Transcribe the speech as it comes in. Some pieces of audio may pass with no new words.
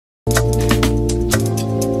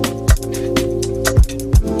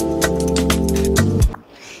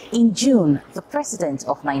June, the President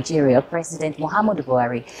of Nigeria, President Muhammadu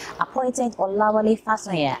Buhari, appointed OLAWALE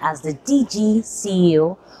FASANYA as the DG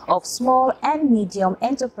CEO of Small and Medium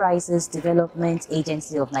Enterprises Development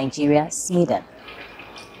Agency of Nigeria, SMEDAN.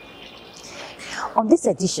 On this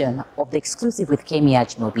edition of The Exclusive with Kemi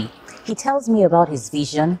Ajmobi, he tells me about his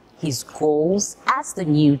vision, his goals as the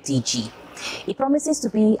new DG. It promises to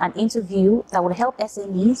be an interview that will help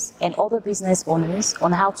SMEs and other business owners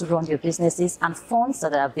on how to run their businesses and funds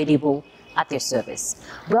that are available at their service.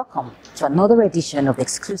 Welcome to another edition of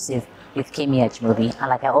Exclusive with Kemi Ajmobi. And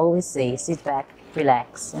like I always say, sit back,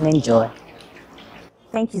 relax, and enjoy.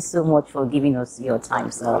 Thank you so much for giving us your time,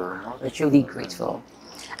 sir. We're truly grateful.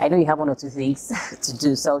 I know you have one or two things to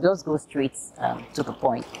do, so I'll just go straight to the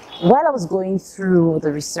point. While I was going through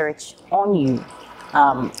the research on you,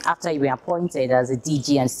 after you were appointed as a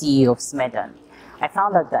DG and CEO of SMEDAN, I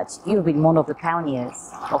found out that you've been one of the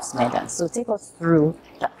pioneers of SMEDAN. So take us through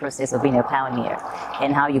that process of being a pioneer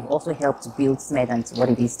and how you've also helped to build SMEDAN to what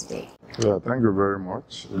it is today. Yeah, thank you very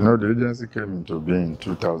much. You know, the agency came into being in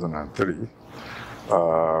 2003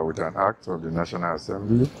 with an act of the National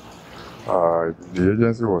Assembly. The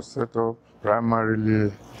agency was set up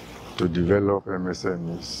primarily to develop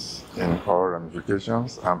MSMEs in all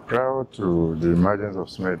ramifications, and prior to the emergence of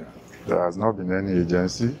SMEDAN, there has not been any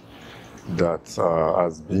agency that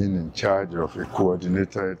has been in charge of a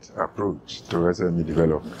coordinated approach to SME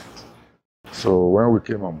development. So when we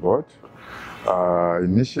came on board,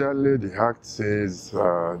 initially the Act says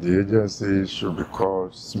the agency should be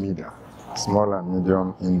called SMEDAN, Small and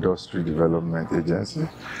Medium Industry Development Agency.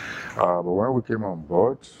 But when we came on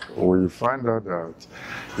board, we find out that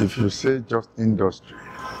if you say just industry,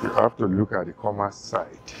 you have to look at the commerce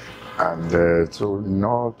side. And so in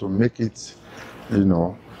order to make it,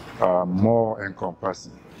 more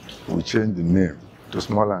encompassing, we changed the name to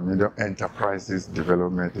Small and Medium Enterprises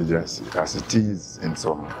Development Agency, as it is in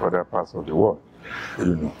some other parts of the world.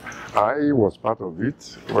 I was part of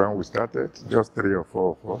it when we started, just 3 or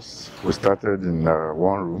 4 of us. We started in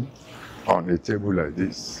one room on a table like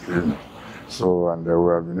this, So, and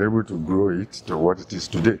we have been able to grow it to what it is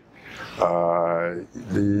today. The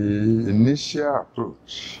initial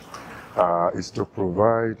approach is to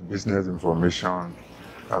provide business information.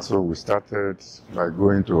 And so we started by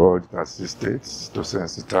going to all the states to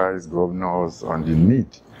sensitize governors on the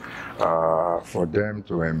need for them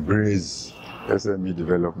to embrace SME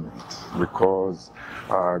development, because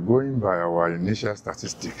going by our initial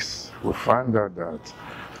statistics, we found out that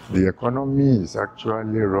the economy is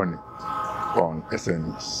actually running on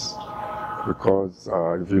SMEs. Because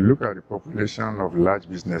if you look at the population of large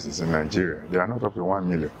businesses in Nigeria, they are not up to 1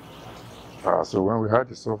 million. So when we had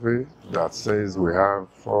the survey that says we have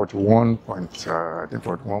 41.5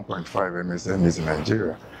 MSMEs in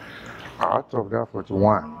Nigeria, out of that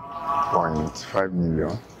 41.5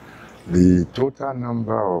 million, the total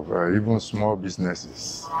number of even small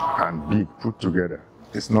businesses and big put together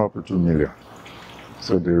is not up to 2 million.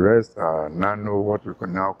 So the rest are nano, what we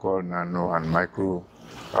can now call nano and micro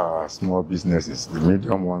small businesses. The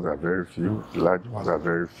medium ones are very few, the large ones are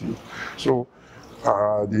very few. So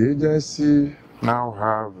the agency now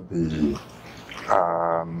have the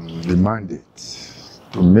mandate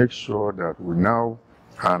to make sure that we now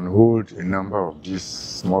can hold a number of these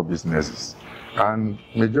small businesses. And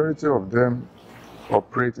majority of them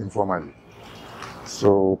operate informally.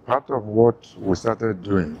 So part of what we started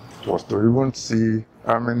doing was to even see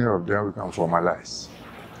how many of them we can formalize.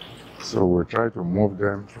 So we try to move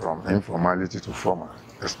them from informality to formal,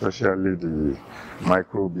 especially the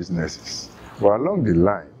micro businesses. But along the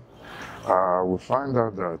line, we find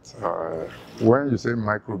out that when you say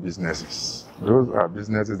micro businesses, those are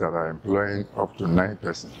businesses that are employing up to 9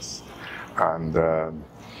 persons. And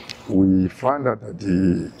we find out that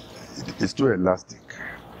it's too elastic.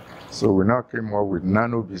 So we now came up with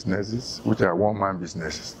nano businesses, which are one-man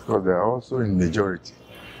businesses, because they are also in majority,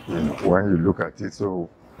 when you look at it. So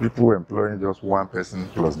people employing just 1 person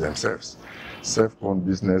plus themselves. Self-owned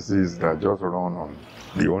businesses that just run on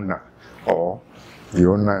the owner, or the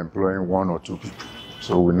owner employing 1 or 2 people.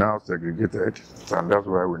 So we now segregated, and that's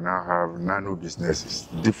why we now have nano businesses,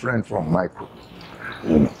 different from micro.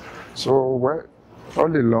 So all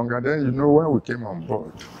along, and then when we came on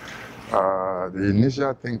board, the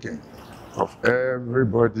initial thinking of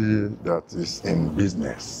everybody that is in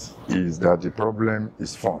business is that the problem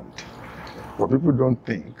is fund. But people don't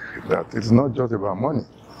think that it's not just about money.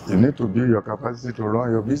 You need to build your capacity to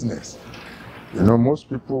run your business. You know, most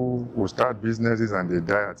people who start businesses and they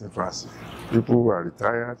die at infancy. People who are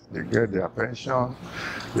retired, they get their pension,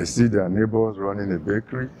 they see their neighbors running a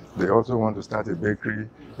bakery. They also want to start a bakery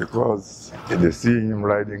because they see him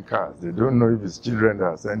riding cars. They don't know if his children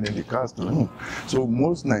are sending the cars to him. So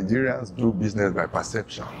most Nigerians do business by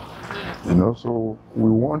perception. You know, so we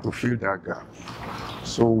want to fill that gap.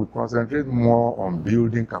 So we concentrate more on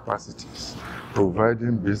building capacities,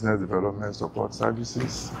 providing business development support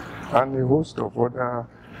services, and a host of other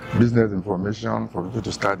business information for people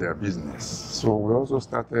to start their business. So we also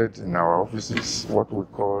started in our offices what we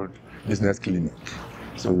called business clinic.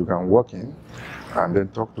 So you can walk in and then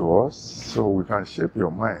talk to us so we can shape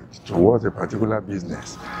your mind towards a particular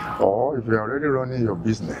business. Or if you're already running your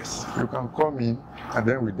business, you can come in and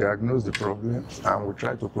then we diagnose the problems and we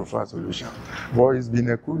try to provide solutions. But it's been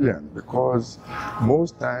equivalent because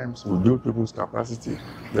most times we build people's capacity,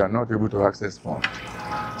 they are not able to access funds.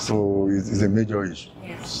 So it's a major issue.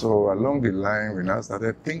 So along the line, we now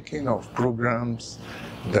started thinking of programs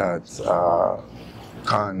that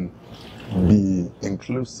can be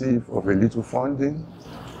inclusive of a little funding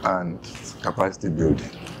and capacity building.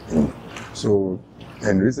 So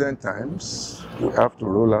in recent times, we have to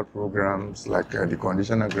roll out programs like the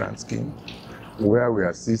conditional grant scheme, where we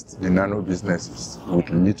assist the nano businesses with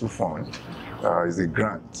little fund. Is a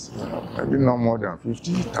grant, maybe not more than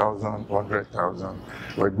 50,000, 100,000,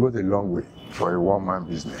 but it goes a long way for a one-man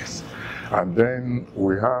business. And then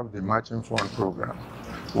we have the matching fund program,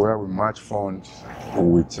 where we match funds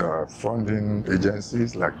with funding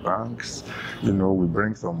agencies like banks. You know, we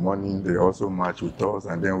bring some money, they also match with us,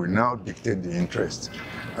 and then we now dictate the interest.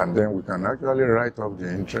 And then we can actually write off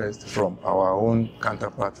the interest from our own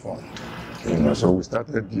counterpart fund. You know, so we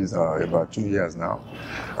started this about 2 years now,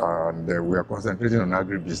 and we are concentrating on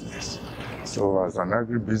agribusiness. So as an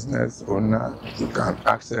agribusiness owner, you can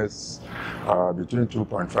access between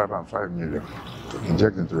 2.5 and 5 million to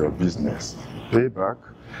inject into your business. Payback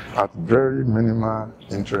at very minimal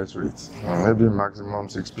interest rates, maybe maximum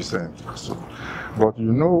 6% or so. But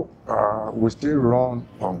you know, we still run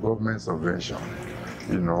on government subvention.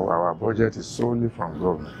 You know, our budget is solely from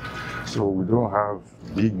government. So we don't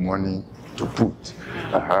have big money to put.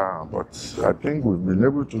 But I think we've been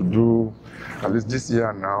able to do, at least this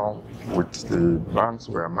year now, with the banks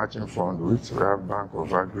we are matching funds with. We have Bank of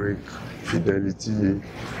Agric, Fidelity,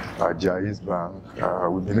 Jais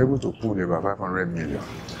Bank. We've been able to pull about 500 million,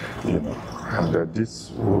 you know, and this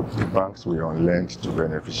the banks we on lend to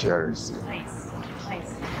beneficiaries. Nice,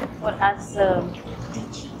 nice. But as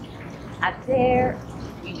DG, are there,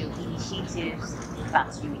 initiatives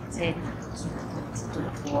that you intend to put to the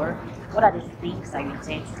fore? What are the things that you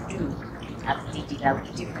intend to do as DG that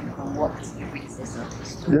will be different from what your predecessor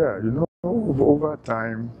was doing? Yeah, you know, over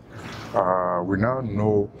time, we now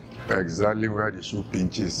know exactly where the shoe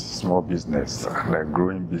pinches small business, like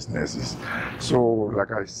growing businesses. So,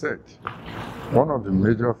 like I said, one of the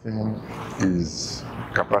major things is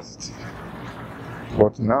capacity.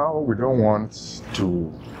 But now we don't want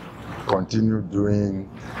to continue doing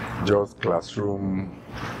just classroom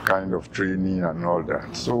kind of training and all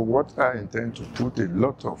that. So what I intend to put a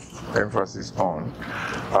lot of emphasis on,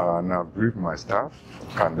 and I've briefed my staff,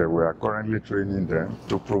 and we are currently training them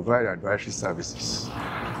to provide advisory services.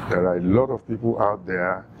 There are a lot of people out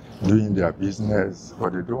there doing their business,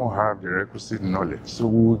 but they don't have the requisite knowledge. So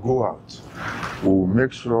we will go out. We will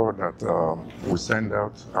make sure that we send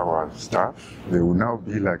out our staff. They will now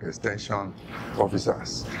be like extension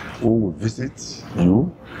officers who will visit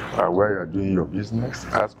you where you are doing your business,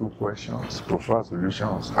 ask you questions, provide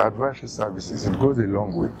solutions, advisory services. It goes a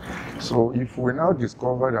long way. So if we now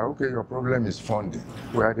discover that, okay, your problem is funding,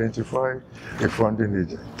 we identify a funding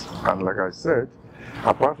agent. And like I said,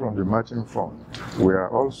 apart from the matching fund, we are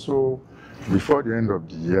also, before the end of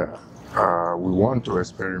the year, we want to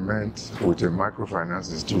experiment with a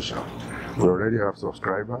microfinance institution. We already have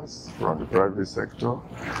subscribers from the private sector.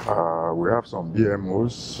 We have some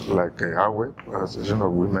BMOs like AWEP, Association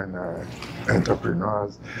of Women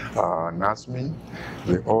Entrepreneurs, NASME.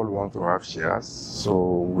 They all want to have shares. So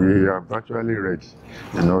we are virtually ready.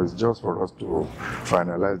 You know, it's just for us to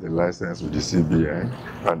finalize the license with the CBN,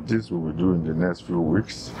 and this we will do in the next few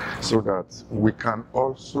weeks so that we can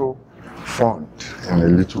also fund in a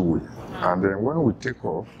little way. And then when we take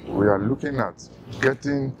off, we are looking at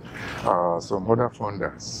getting some other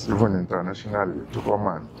funders, even internationally, to come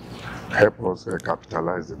and help us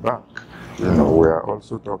capitalize the bank. You know, we are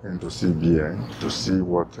also talking to CBN to see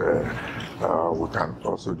what we can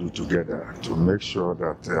also do together to make sure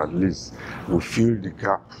that at least we fill the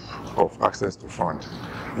gap of access to funding.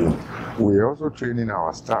 You know, we are also training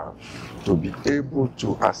our staff to be able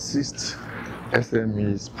to assist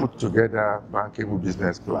SMEs put together bankable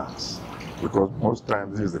business plans, because most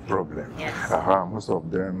times this is the problem. Yes. Most of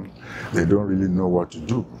them, they don't really know what to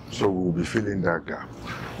do, so we'll be filling that gap,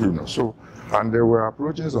 So, and they were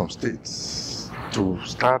approaching some states to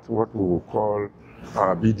start what we will call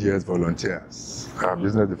BDS volunteers,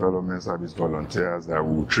 business development service volunteers that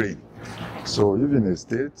will train. So if in a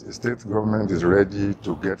state government is ready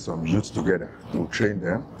to get some youths together, we'll train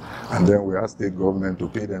them, and then we ask state government to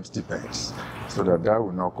pay them stipends, so that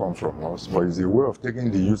will not come from us, but it's a way of taking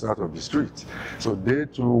the youth out of the street. So they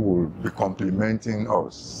too will be complementing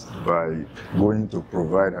us by going to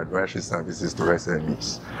provide advisory services to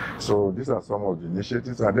SMEs. So these are some of the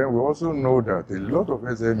initiatives, and then we also know that a lot of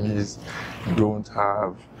SMEs don't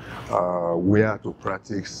have where to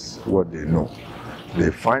practice what they know. They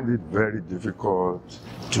find it very difficult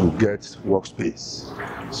to get workspace.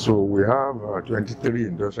 So we have 23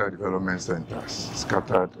 industrial development centers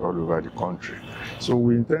scattered all over the country. So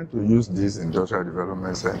we intend to use these industrial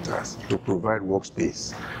development centers to provide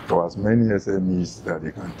workspace for as many SMEs that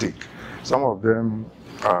they can take. Some of them,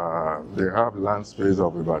 they have land space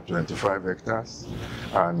of about 25 hectares,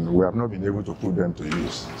 and we have not been able to put them to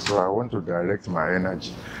use. So I want to direct my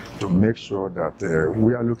energy to make sure that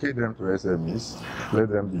we allocate them to SMEs, let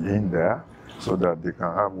them be in there so that they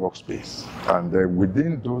can have workspace. And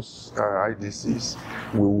within those IDCs,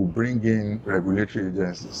 we will bring in regulatory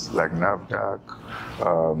agencies like NAFDAC,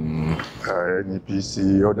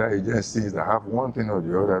 NEPC, other agencies that have one thing or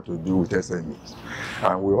the other to do with SMEs.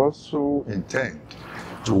 And we also intend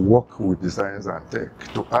to work with the science and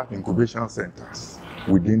tech to have incubation centers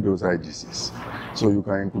within those IDCs. So you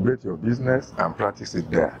can incubate your business and practice it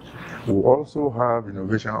there. We also have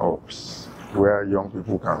innovation hubs where young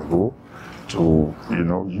people can go to,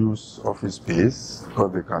 use office space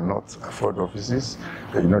because they cannot afford offices.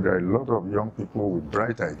 There are a lot of young people with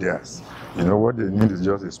bright ideas. What they need is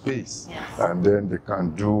just a space, yes. And then they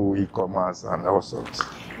can do e-commerce and all sorts.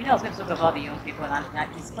 I was going to talk about the young people,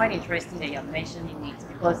 and it's quite interesting that you're mentioning it,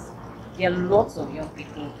 because there are lots of young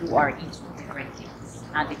people who are into different things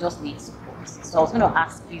and they just need support. So I was going to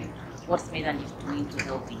ask you what SMEDAN is doing to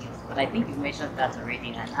help the youth, but I think you mentioned that already,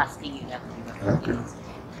 and I'm asking you that for the youth.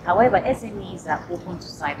 However, SMEs are open to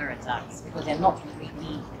cyber attacks because they're not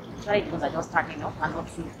really, especially the ones that are just starting up and not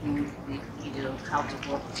too good with how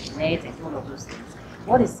to work with the net and all of those things.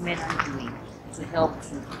 What is SMEDAN doing to help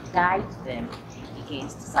to guide them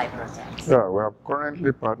against cyber attacks? Yeah, we are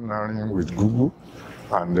currently partnering with Google,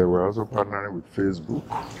 and we're also partnering with Facebook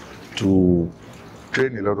to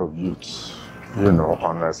train a lot of youths,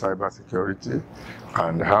 on cyber security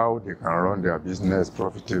and how they can run their business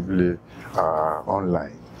profitably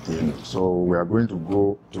online. So we are going to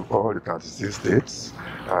go to all the 36 states.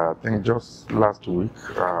 I think just last week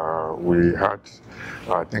we had,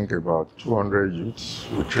 I think, about 200 youths.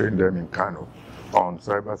 We trained them in Kano on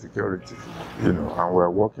cyber security, and we're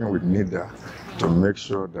working with NIDA to make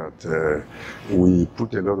sure that we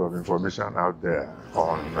put a lot of information out there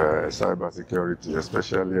on cyber security,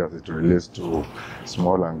 especially as it relates to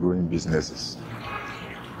small and growing businesses.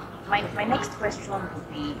 My next question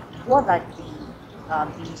would be, what are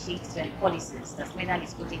the initiatives and policies that SMEDAN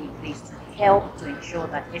is putting in place to help to ensure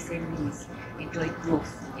that SMEs enjoy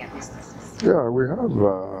growth in their businesses? Yeah, we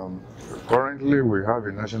have, currently we have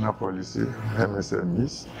a national policy,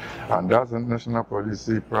 MSMEs, and that national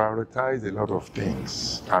policy prioritizes a lot of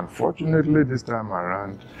things. Unfortunately, this time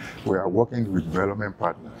around, we are working with development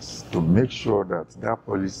partners to make sure that that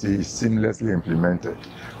policy is seamlessly implemented.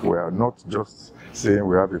 We are not just saying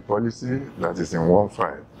we have a policy that is in one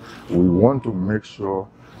file. We want to make sure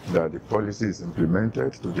that the policy is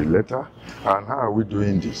implemented to the letter. And how are we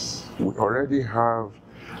doing this? We already have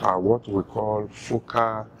what we call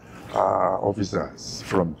focal officers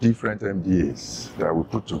from different MDAs that we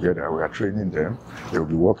put together. We are training them. They will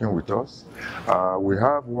be working with us. We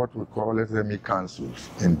have what we call SME councils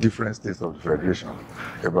in different states of the Federation.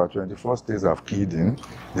 About 24 states have keyed in.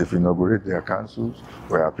 They've inaugurated their councils.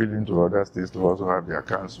 We're appealing to other states to also have their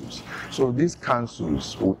councils. So these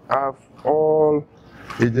councils will have all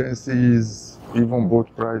agencies, even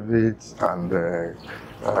both private and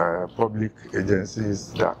public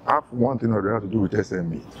agencies that have one thing or the other to do with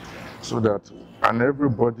SME, so that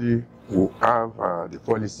everybody will have the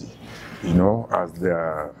policy, as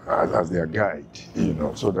their guide,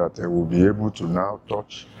 so that they will be able to now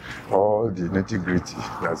touch all the nitty-gritty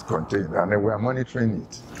that's contained, and then we are monitoring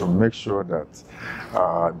it to make sure that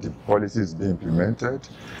the policy is being implemented.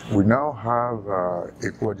 We now have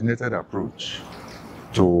a coordinated approach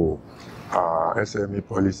to SME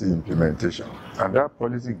policy implementation, and that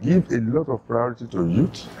policy gives a lot of priority to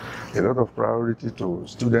youth, a lot of priority to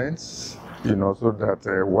students, so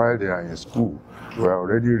that while they are in school, we are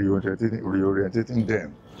already reorientating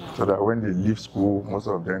them, so that when they leave school, most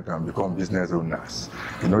of them can become business owners.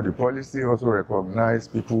 The policy also recognizes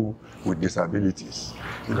people with disabilities.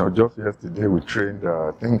 Just yesterday we trained,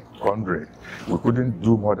 I think, 100. We couldn't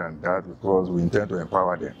do more than that because we intend to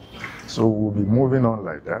empower them. So we'll be moving on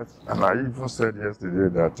like that. And I even said yesterday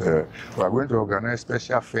that we are going to organize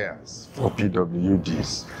special fairs for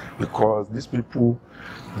PWDs, because these people,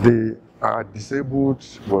 they are disabled,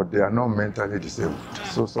 but they are not mentally disabled.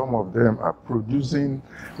 So some of them are producing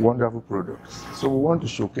wonderful products. So we want to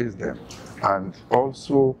showcase them and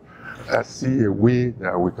also see a way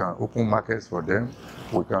that we can open markets for them.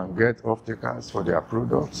 We can get off-takers for their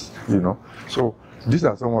products, So these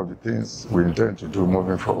are some of the things we intend to do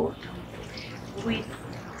moving forward. With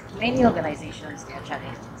many organizations, there are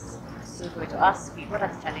challenges. So we're going to ask you, what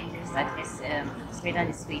are the challenges that SMEDAN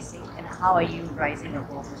is facing, and how are you rising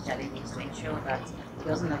above those challenges to ensure that it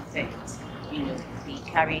doesn't affect, the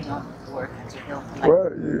carrying on of work and to help?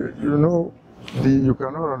 Well, you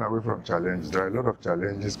cannot run away from challenges. There are a lot of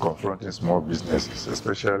challenges confronting small businesses,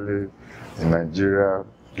 especially in Nigeria.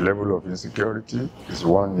 The level of insecurity is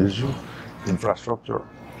one issue. Infrastructure,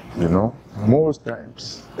 most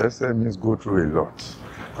times SMEs go through a lot.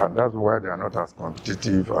 And that's why they are not as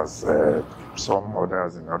competitive as some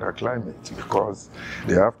others in other climates, because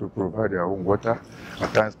they have to provide their own water,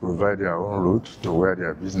 at times provide their own road to where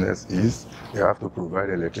their business is. They have to provide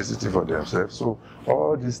electricity for themselves. So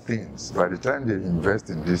all these things, by the time they invest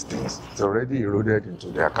in these things, it's already eroded into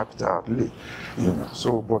their capital outlay.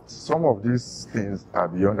 So, but some of these things are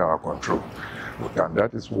beyond our control. And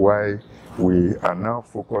that is why we are now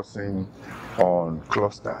focusing on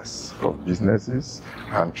clusters of businesses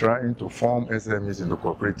and trying to form SMEs into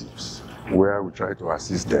cooperatives where we try to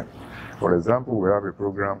assist them. For example, we have a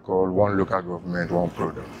program called One Local Government, One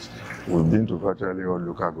Product. We've been to virtually all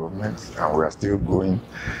local governments, and we are still going.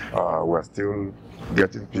 We are still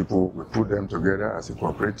getting people. We put them together as a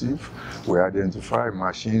cooperative. We identify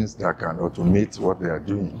machines that can automate what they are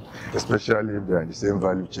doing, especially if they are in the same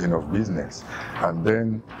value chain of business. And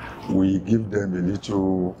then we give them a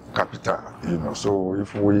little capital, So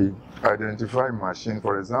if we identify machine,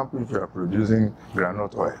 for example, if you are producing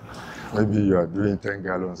groundnut oil, maybe you are doing 10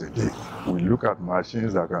 gallons a day. We look at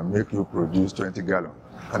machines that can make you produce 20 gallons.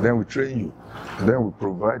 And then we train you. And then we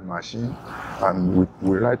provide machine, and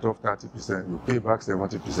we write off 30%, we pay back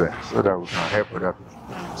 70%, so that we can help other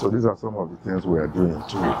people. So these are some of the things we are doing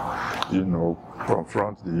to,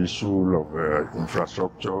 confront the issue of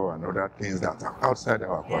infrastructure and other things that are outside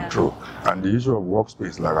our control. And the issue of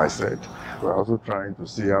workspace, like I said, we're also trying to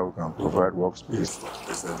see how we can provide workspace for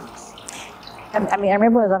SMEs. I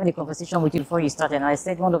remember I was having a conversation with you before you started, and I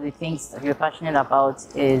said one of the things that you're passionate about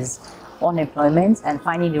is unemployment and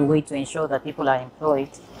finding a way to ensure that people are employed.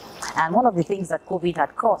 And one of the things that COVID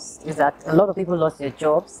had caused is that a lot of people lost their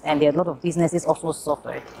jobs, and a lot of businesses also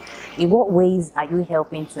suffered. In what ways are you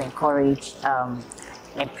helping to encourage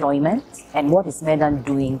employment, and what is SMEDAN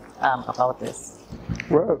doing about this?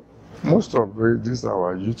 Well, most of this,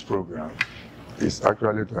 our youth program, is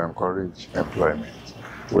actually to encourage employment.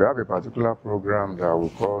 We have a particular program that we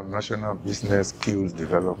call National Business Skills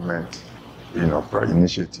Development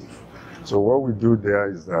Initiative. So what we do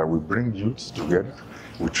there is that we bring youths together,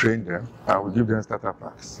 we train them, and we give them starter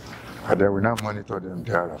packs. And then we now monitor them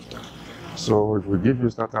thereafter. So if we give you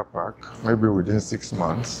a starter pack, maybe within 6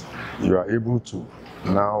 months, you are able to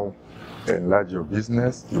now enlarge your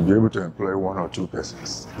business. You'll be able to employ 1 or 2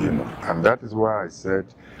 persons, And that is why I said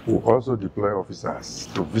we'll also deploy officers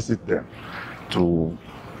to visit them, to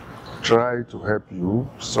try to help you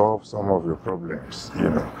solve some of your problems,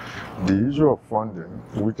 The issue of funding,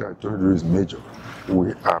 which I told you is major.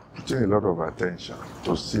 We are putting a lot of attention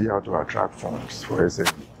to see how to attract funds for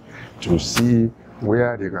SME, to see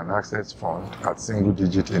where they can access funds at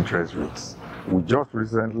single-digit interest rates. We just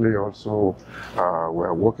recently also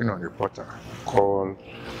were working on a portal called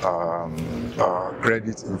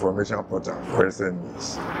Credit Information Portal for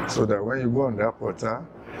SMEs, so that when you go on that portal,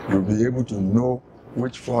 you'll be able to know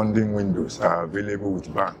which funding windows are available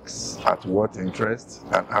with banks, at what interest,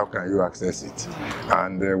 and how can you access it.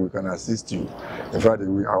 And we can assist you. In fact,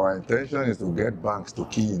 our intention is to get banks to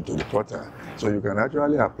key into the portal, so you can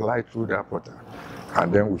actually apply through that portal.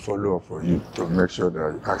 And then we follow up for you to make sure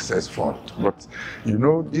that you access funds. But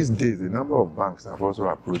these days, a number of banks have also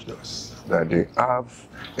approached us that they have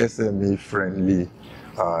SME-friendly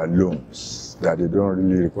loans, that they don't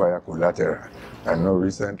really require collateral. I know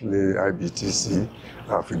recently IBTC,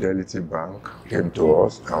 Fidelity Bank, came to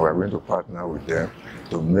us, and we're going to partner with them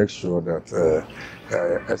to make sure that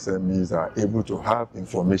SMEs are able to have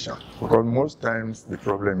information, because most times the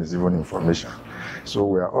problem is even information. So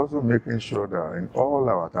we are also making sure that in all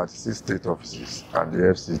our 36 state offices and the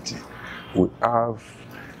FCT, we have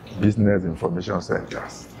business information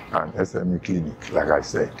centers and SME clinic, like I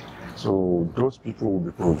said. So those people will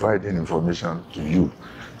be providing information to you.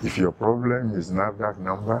 If your problem is NAFDAC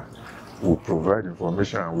number, we'll provide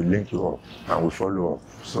information and we'll link you up and we'll follow up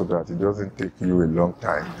so that it doesn't take you a long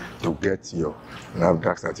time to get your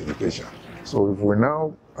NAFDAC certification. So if we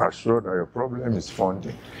now are sure that your problem is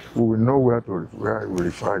funding, we will know where we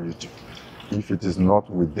refer you to. If it is not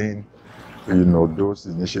within, those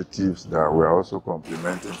initiatives that we're also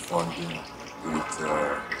complementing funding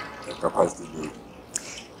with capacity building.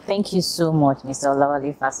 Thank you so much, Mr.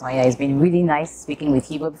 OLAWALE Fasanya. It's been really nice speaking with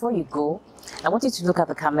you. But before you go, I want you to look at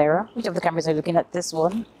the camera. Which of the cameras are you looking at? This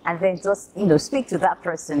one? And then just, speak to that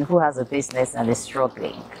person who has a business and is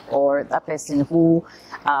struggling, or that person who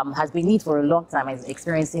has been in it for a long time and is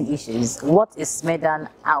experiencing issues. What is SMEDAN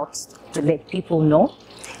out to let people know?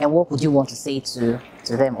 And what would you want to say to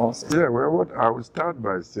them also? Yeah, well, what I will start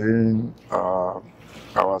by saying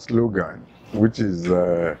our slogan, which is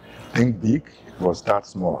think big, but start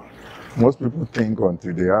small. Most people think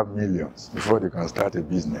until they have millions before they can start a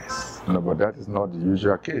business. No, but that is not the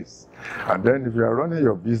usual case. And then if you are running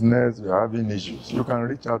your business, you are having issues, you can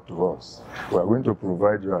reach out to us. We are going to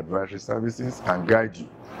provide you advisory services and guide you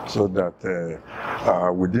so that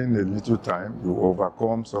within a little time, you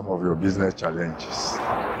overcome some of your business challenges.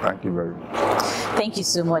 Thank you very much. Thank you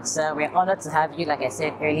so much, sir. We're honored to have you, like I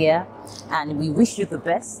said earlier, and we wish you the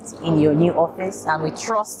best in your new office, and we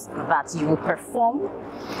trust that you will perform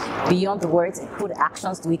beyond the words and put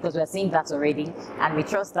actions to it, because we're seeing that already, and we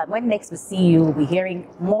trust that when next we see you, we'll be hearing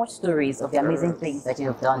more stories of the amazing things that you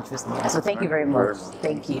have done through SMEDAN. So thank you very much.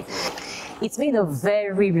 Thank you. It's been a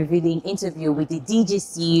very revealing interview with the DG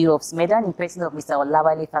CEO of SMEDAN in person of Mr.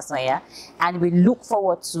 OLAWALE Fasanya, and we look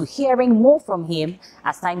forward to hearing more from him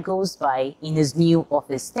as time goes by in his new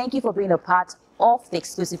office. Thank you for being a part of the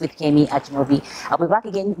exclusive with Kemi Ajimobi. I'll be back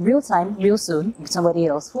again real time, real soon, with somebody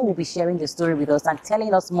else who will be sharing the story with us and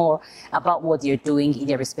telling us more about what they're doing in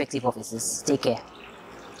their respective offices. Take care.